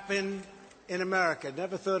could happen in America.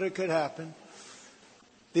 Never thought it could happen.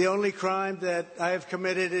 The only crime that I have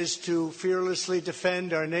committed is to fearlessly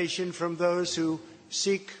defend our nation from those who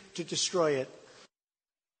seek to destroy it.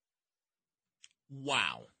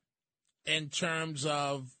 Wow. In terms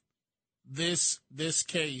of this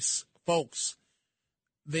case, folks,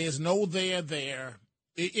 there's no there.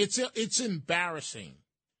 It's embarrassing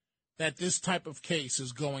that this type of case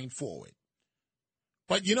is going forward.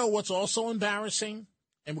 But you know what's also embarrassing?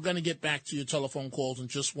 And we're going to get back to your telephone calls in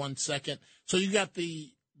just 1 second. So you got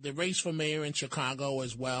the race for mayor in Chicago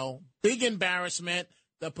as well. Big embarrassment.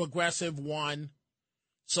 The progressive won.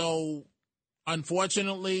 So,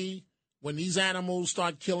 unfortunately, when these animals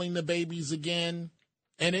start killing the babies again,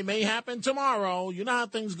 and it may happen tomorrow, you know how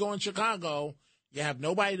things go in Chicago, you have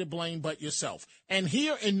nobody to blame but yourself. And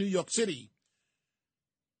here in New York City,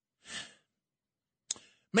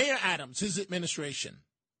 Mayor Adams, his administration,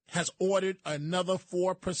 has ordered another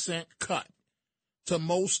 4% cut to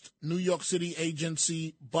most New York City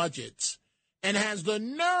agency budgets and has the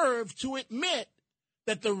nerve to admit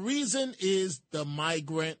that the reason is the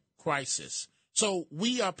migrant crisis. So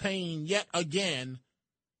we are paying yet again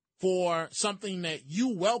for something that you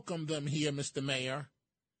welcomed them here, Mr. Mayor,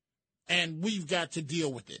 and we've got to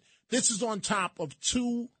deal with it. This is on top of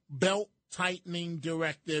 2 belt-tightening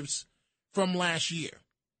directives from last year.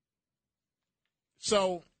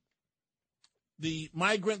 So the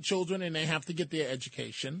migrant children, and they have to get their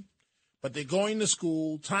education, but they're going to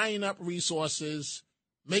school, tying up resources,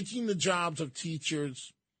 making the jobs of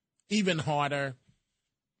teachers even harder.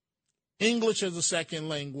 English as a second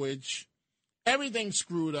language, everything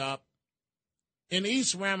screwed up. In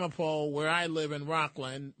East Ramapo, where I live in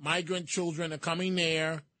Rockland, migrant children are coming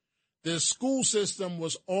there. The school system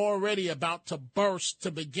was already about to burst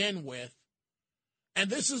to begin with. And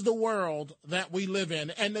this is the world that we live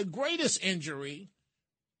in. And the greatest injury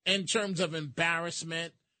in terms of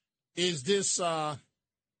embarrassment is this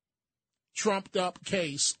trumped-up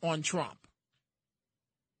case on Trump.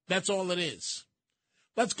 That's all it is.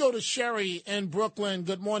 Let's go to Sherry in Brooklyn.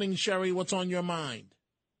 Good morning, Sherry. What's on your mind?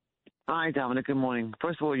 Hi, Dominic. Good morning.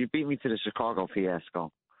 First of all, you beat me to the Chicago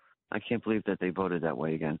fiasco. I can't believe that they voted that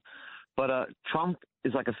way again. But Trump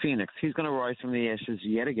is like a phoenix. He's going to rise from the ashes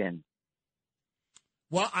yet again.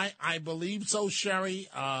 Well, I believe so, Sherry.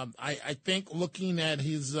 I think looking at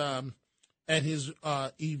his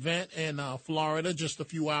event in Florida just a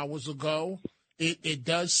few hours ago, it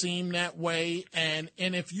does seem that way. And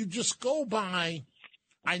if you just go by,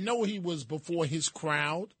 I know he was before his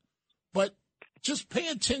crowd, but just pay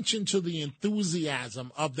attention to the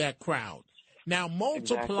enthusiasm of that crowd. Now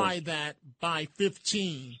multiply that by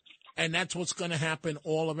 15, and that's what's going to happen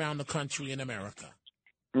all around the country in America.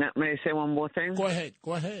 Now, may I say one more thing? Go ahead.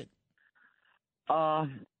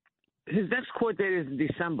 His next court date is in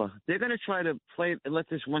December. They're going to try to let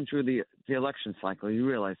this run through the election cycle. You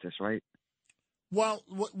realize this, right? Well,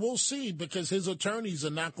 we'll see, because his attorneys are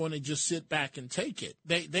not going to just sit back and take it.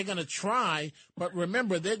 They're going to try, but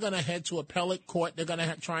remember, they're going to head to appellate court. They're going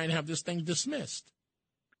to try and have this thing dismissed.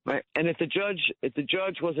 Right. And if the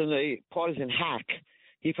judge wasn't a partisan hack,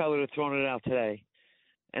 he probably would have thrown it out today.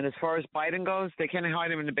 And as far as Biden goes, they can't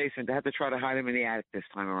hide him in the basement. They have to try to hide him in the attic this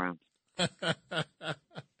time around.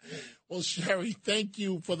 Well, Sherry, thank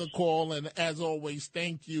you for the call. And as always,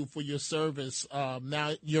 thank you for your service.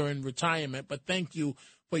 Now you're in retirement, but thank you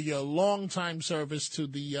for your longtime service to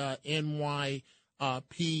the NY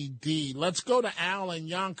PD. Let's go to Al in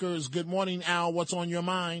Yonkers. Good morning, Al. What's on your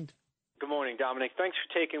mind? Good morning, Dominic. Thanks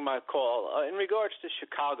for taking my call. In regards to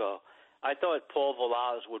Chicago, I thought Paul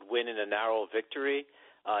Valaz would win in a narrow victory.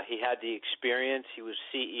 He had the experience. He was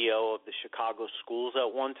CEO of the Chicago schools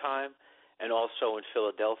at one time and also in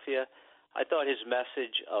Philadelphia. I thought his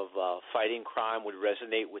message of fighting crime would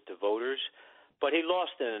resonate with the voters, but he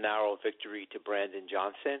lost in a narrow victory to Brandon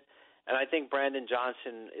Johnson. And I think Brandon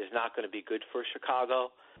Johnson is not going to be good for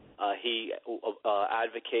Chicago. He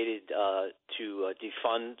advocated to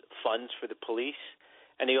defund funds for the police,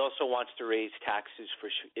 and he also wants to raise taxes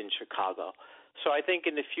in Chicago. So I think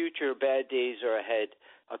in the future, bad days are ahead,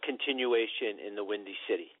 a continuation in the Windy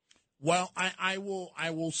City. Well, I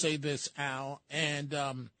will say this, Al, and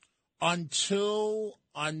until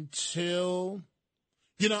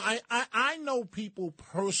you know, I know people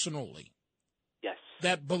personally, yes,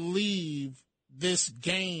 that believe this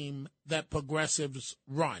game that progressives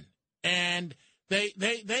run, and they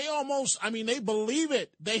almost, I mean, they believe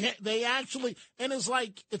it. They actually, and it's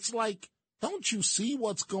like, don't you see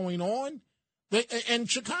what's going on? In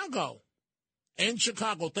Chicago.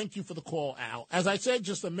 Thank you for the call, Al. As I said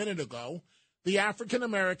just a minute ago, the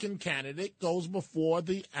African-American candidate goes before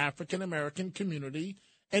the African-American community,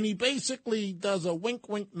 and he basically does a wink,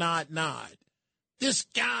 wink, nod, nod. This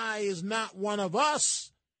guy is not one of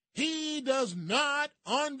us. He does not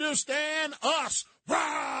understand us.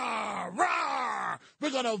 Rah, rah.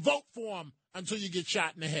 We're going to vote for him until you get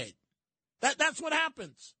shot in the head. That's what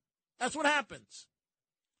happens. That's what happens.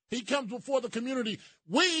 He comes before the community.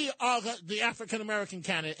 We are the African-American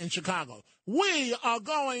candidate in Chicago. We are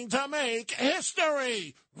going to make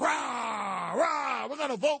history. Rah, rah. We're going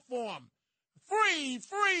to vote for him. Free,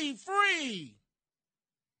 free, free.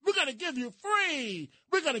 We're going to give you free.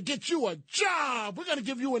 We're going to get you a job. We're going to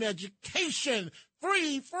give you an education.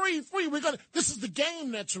 Free, free, free. This is the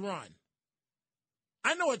game that's run.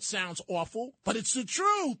 I know it sounds awful, but it's the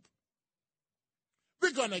truth.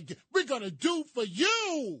 We're gonna do for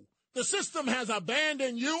you. The system has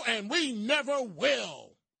abandoned you, and we never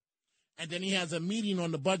will. And then he has a meeting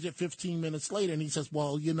on the budget 15 minutes later, and he says,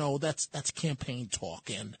 well, you know, that's campaign talk.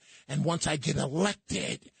 And once I get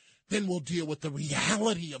elected, then we'll deal with the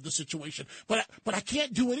reality of the situation. But I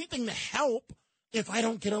can't do anything to help if I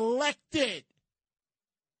don't get elected.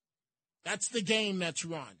 That's the game that's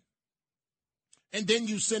run. And then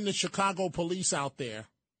you send the Chicago police out there.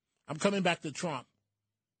 I'm coming back to Trump.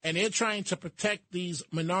 And they're trying to protect these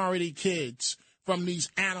minority kids from these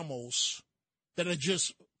animals that are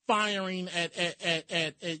just firing at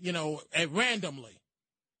randomly.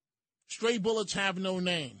 Stray bullets have no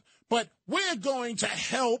name. But we're going to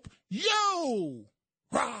help you.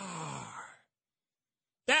 Rawr.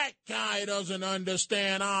 That guy doesn't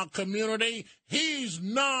understand our community. He's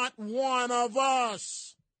not one of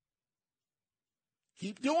us.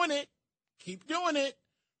 Keep doing it. Keep doing it.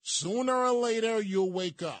 Sooner or later, you'll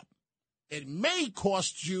wake up. It may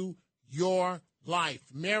cost you your life.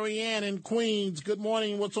 Marianne in Queens, good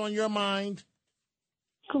morning. What's on your mind?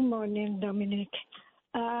 Good morning, Dominic.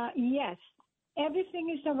 Yes, everything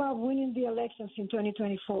is about winning the elections in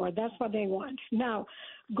 2024. That's what they want. Now,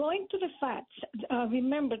 going to the facts,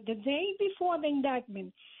 remember, the day before the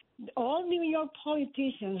indictment, all New York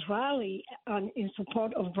politicians rallied in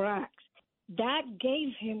support of Bragg. That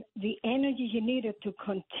gave him the energy he needed to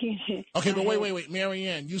continue. Okay, but wait.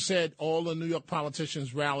 Marianne, you said all the New York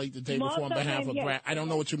politicians rallied the day before on behalf of Bragg. I don't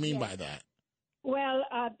know what you mean by that. Well,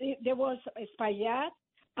 there was Espaillat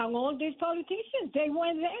and all these politicians. They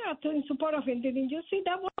went there in support of him. Didn't you see?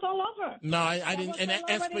 That was all over. No, I didn't. And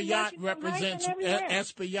Espaillat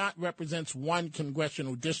represents one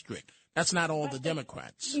congressional district. That's not all the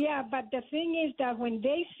Democrats. Yeah, but the thing is that when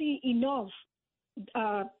they see enough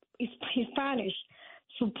Hispanics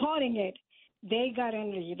supporting it, they got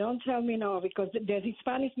energy. Don't tell me no, because the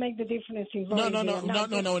Hispanics make the difference in voting. No.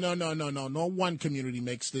 No one community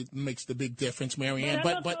makes the big difference, Marianne.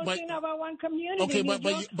 But I'm not talking about one community. Okay,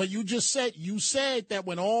 but you just said that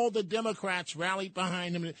when all the Democrats rallied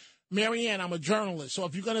behind him, Marianne, I'm a journalist, so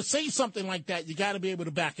if you're going to say something like that, you got to be able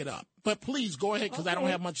to back it up. But please go ahead, because I don't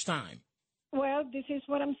have much time. Well, this is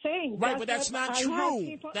what I'm saying. Right, but that's not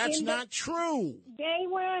true. That's not true. They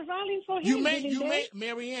were rallying for him.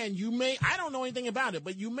 Marianne, I don't know anything about it,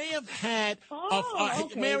 but you may have had,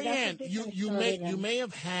 Marianne, you may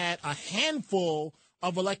have had a handful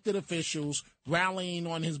of elected officials rallying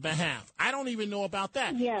on his behalf. I don't even know about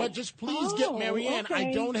that. Yes. But just please get Marianne. Okay.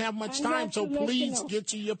 I don't have much time, so please get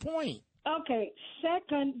to your point. Okay.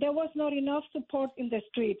 Second, there was not enough support in the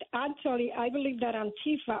street. Actually, I believe that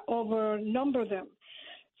Antifa overnumbered them.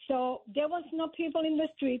 So there was no people in the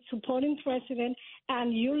streets supporting president,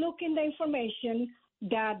 and you look in the information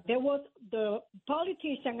that there was the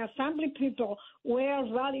politician, assembly people were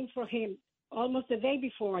rallying for him almost the day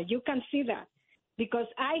before. You can see that because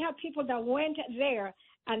I have people that went there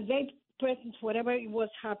and they present whatever it was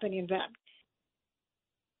happening then.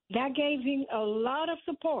 That gave him a lot of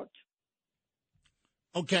support.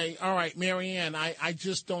 Okay, all right, Marianne, I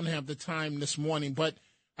just don't have the time this morning, but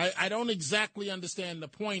I don't exactly understand the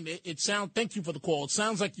point. Thank you for the call. It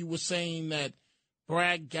sounds like you were saying that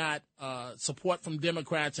Bragg got support from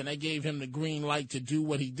Democrats and they gave him the green light to do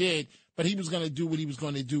what he did, but he was going to do what he was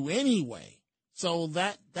going to do anyway. So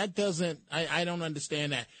that doesn't, I don't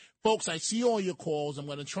understand that. Folks, I see all your calls. I'm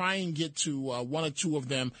going to try and get to one or two of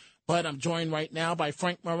them, but I'm joined right now by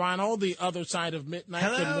Frank Morano, the other side of midnight.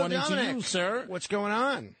 Hello, Good morning Dominic. to you, sir. What's going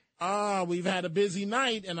on? We've had a busy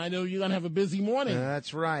night, and I know you're going to have a busy morning.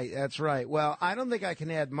 That's right. That's right. Well, I don't think I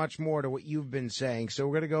can add much more to what you've been saying, so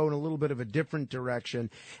we're going to go in a little bit of a different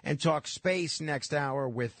direction and talk space next hour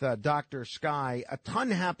with Dr. Sky. A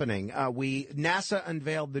ton happening. NASA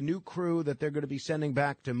unveiled the new crew that they're going to be sending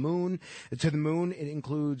back to the moon. It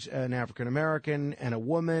includes an African-American and a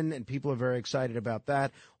woman, and people are very excited about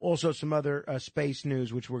that. Also, some other space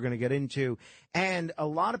news, which we're going to get into. And a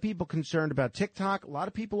lot of people concerned about TikTok. A lot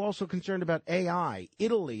of people also concerned about AI.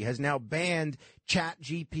 Italy has now banned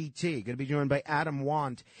ChatGPT. Going to be joined by Adam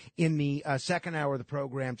Want in the second hour of the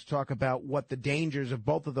program to talk about what the dangers of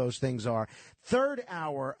both of those things are. Third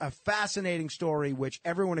hour, a fascinating story which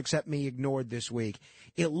everyone except me ignored this week.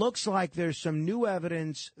 It looks like there's some new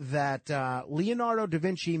evidence that Leonardo da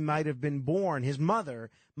Vinci might have been born. His mother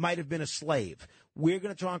might have been a slave. We're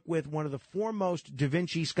going to talk with one of the foremost Da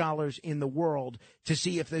Vinci scholars in the world to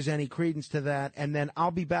see if there's any credence to that. And then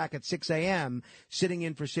I'll be back at 6 a.m. sitting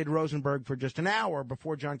in for Sid Rosenberg for just an hour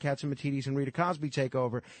before John Katzimatidis and Rita Cosby take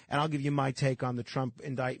over. And I'll give you my take on the Trump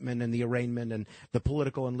indictment and the arraignment and the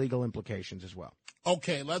political and legal implications as well.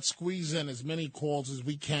 Okay, let's squeeze in as many calls as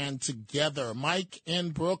we can together. Mike in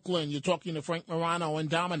Brooklyn, you're talking to Frank Morano and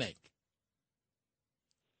Dominic.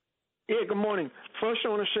 Yeah, good morning. First, I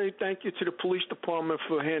want to say thank you to the police department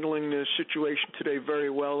for handling the situation today very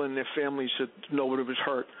well, and their families that nobody was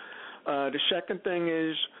hurt. The second thing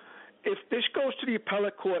is, if this goes to the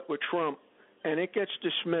appellate court with Trump and it gets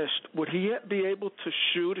dismissed, would he be able to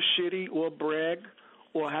sue the city or Bragg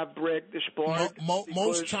or have Bragg disbarred?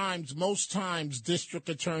 Most times, district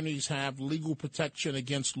attorneys have legal protection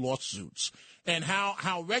against lawsuits. And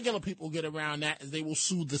how regular people get around that is they will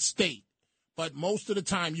sue the state. But most of the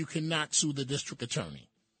time, you cannot sue the district attorney.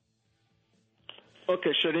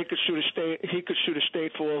 Okay, so they could sue the state. He could sue the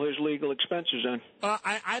state for all his legal expenses. Then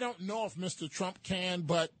I don't know if Mr. Trump can,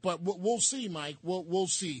 but we'll see, Mike. We'll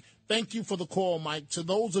see. Thank you for the call, Mike. To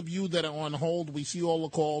those of you that are on hold, we see all the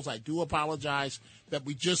calls. I do apologize that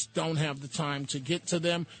we just don't have the time to get to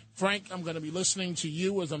them. Frank, I'm going to be listening to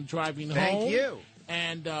you as I'm driving home. Thank you.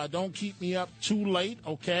 And don't keep me up too late,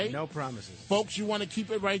 okay? No promises. Folks, you want to keep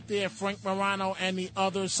it right there. Frank Morano and the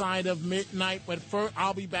other side of midnight. But first,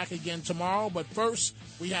 I'll be back again tomorrow. But first,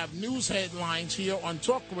 we have news headlines here on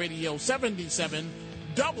Talk Radio 77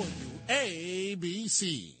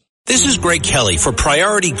 WABC. This is Greg Kelly for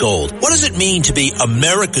Priority Gold. What does it mean to be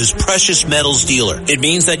America's precious metals dealer? It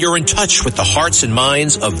means that you're in touch with the hearts and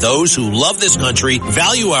minds of those who love this country,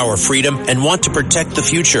 value our freedom, and want to protect the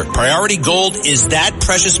future. Priority Gold is that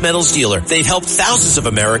precious metals dealer. They've helped thousands of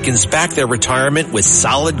Americans back their retirement with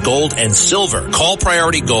solid gold and silver. Call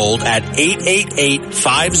Priority Gold at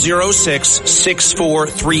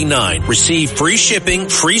 888-506-6439. Receive free shipping,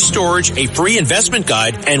 free storage, a free investment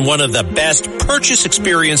guide, and one of the best purchase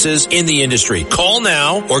experiences in the industry. Call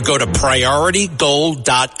now or go to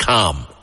PriorityGold.com.